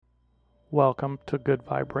Welcome to Good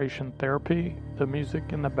Vibration Therapy. The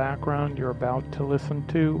music in the background you're about to listen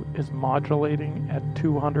to is modulating at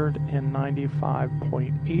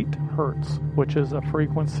 295.8 Hertz, which is a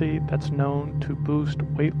frequency that's known to boost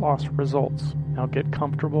weight loss results. Now get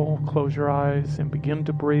comfortable, close your eyes, and begin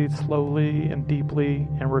to breathe slowly and deeply,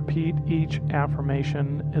 and repeat each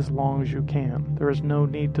affirmation as long as you can. There is no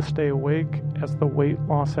need to stay awake, as the weight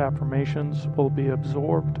loss affirmations will be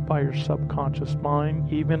absorbed by your subconscious mind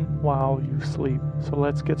even while you sleep. So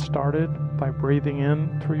let's get started by breathing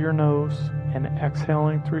in through your nose and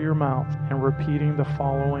exhaling through your mouth and repeating the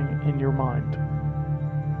following in your mind.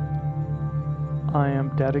 I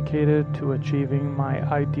am dedicated to achieving my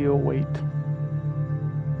ideal weight.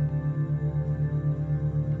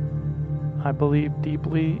 I believe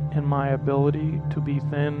deeply in my ability to be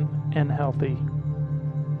thin and healthy.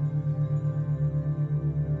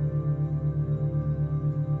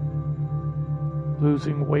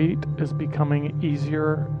 Losing weight is becoming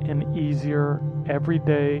easier and easier every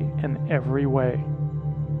day in every way.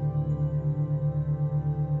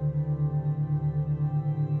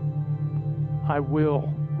 I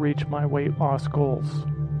will reach my weight loss goals.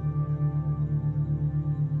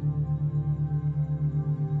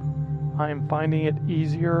 I am finding it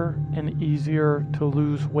easier and easier to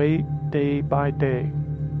lose weight day by day.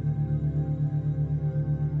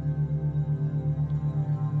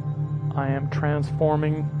 I am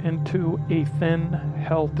transforming into a thin,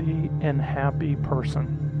 healthy, and happy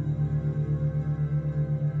person.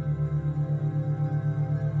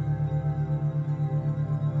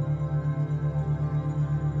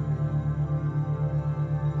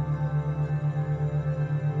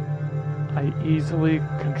 I easily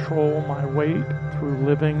control my weight through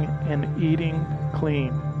living and eating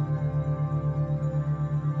clean.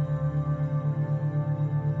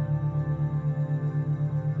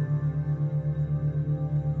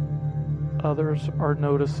 Others are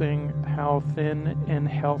noticing how thin and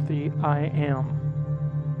healthy I am.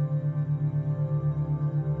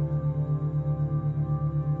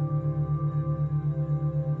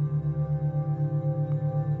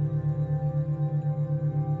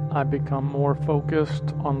 I become more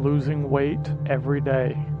focused on losing weight every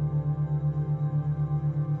day.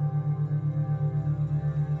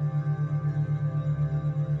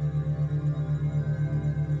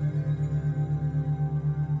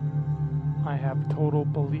 I have total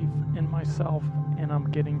belief in myself, and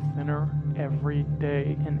I'm getting thinner every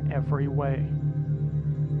day in every way.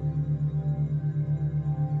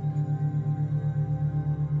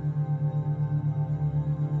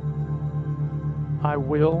 I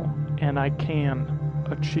will and I can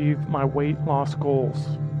achieve my weight loss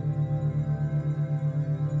goals.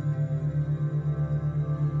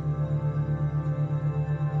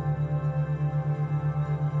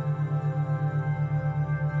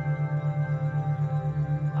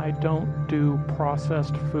 I don't do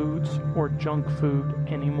processed foods or junk food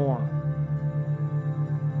anymore.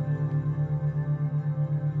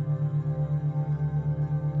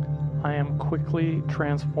 I am quickly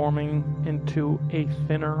transforming into a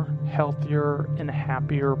thinner, healthier, and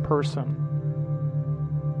happier person.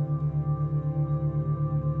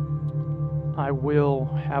 I will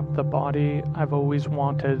have the body I've always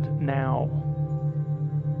wanted now.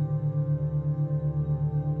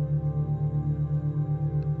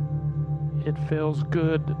 It feels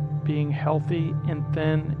good being healthy and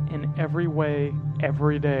thin in every way,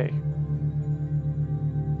 every day.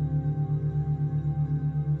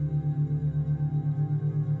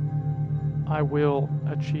 I will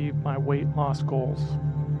achieve my weight loss goals.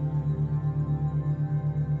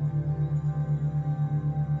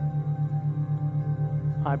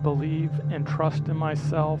 I believe and trust in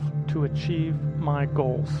myself to achieve my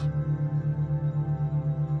goals.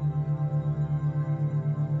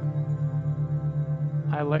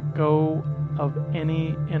 I let go of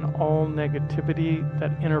any and all negativity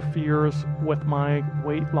that interferes with my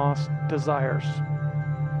weight loss desires.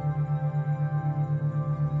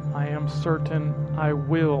 I am certain I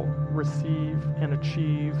will receive and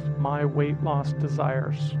achieve my weight loss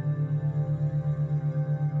desires.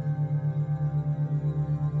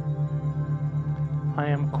 I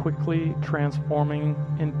am quickly transforming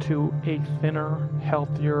into a thinner,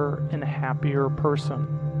 healthier, and happier person.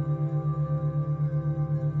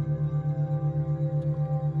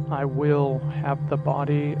 I will have the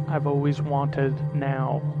body I've always wanted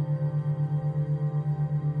now.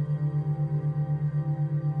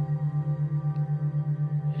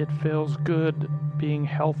 It feels good being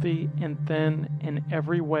healthy and thin in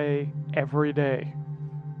every way, every day.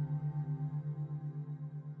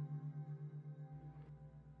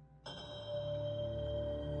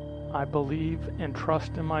 I believe and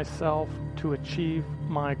trust in myself to achieve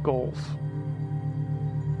my goals.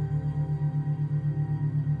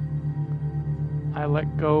 I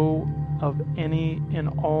let go of any and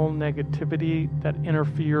all negativity that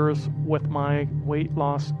interferes with my weight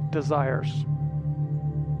loss desires.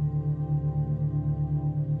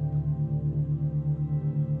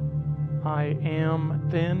 I am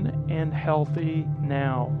thin and healthy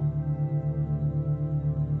now.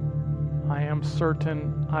 I am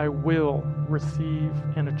certain I will receive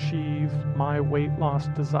and achieve my weight loss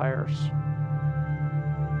desires.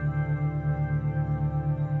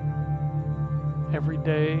 Every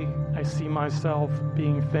day, I see myself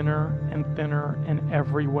being thinner and thinner in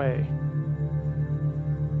every way.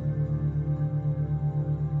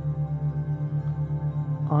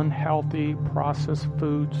 Unhealthy processed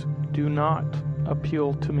foods do not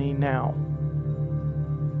appeal to me now.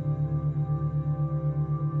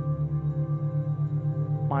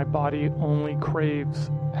 My body only craves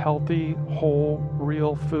healthy, whole,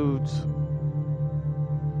 real foods.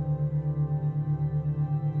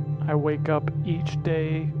 I wake up each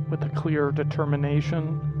day with a clear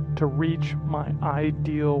determination to reach my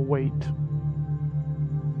ideal weight.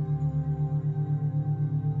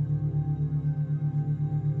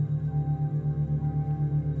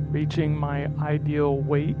 Reaching my ideal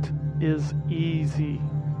weight is easy.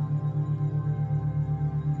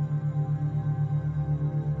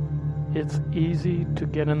 It's easy to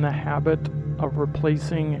get in the habit of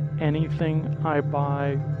replacing anything I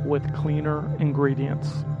buy with cleaner ingredients.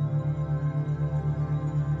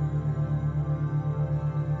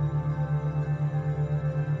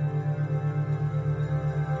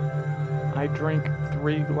 I drink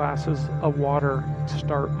 3 glasses of water to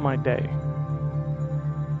start my day.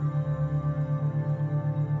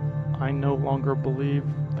 I no longer believe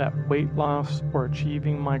that weight loss or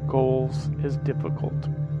achieving my goals is difficult.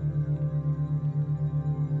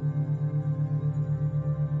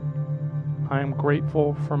 I am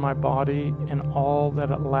grateful for my body and all that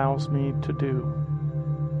it allows me to do.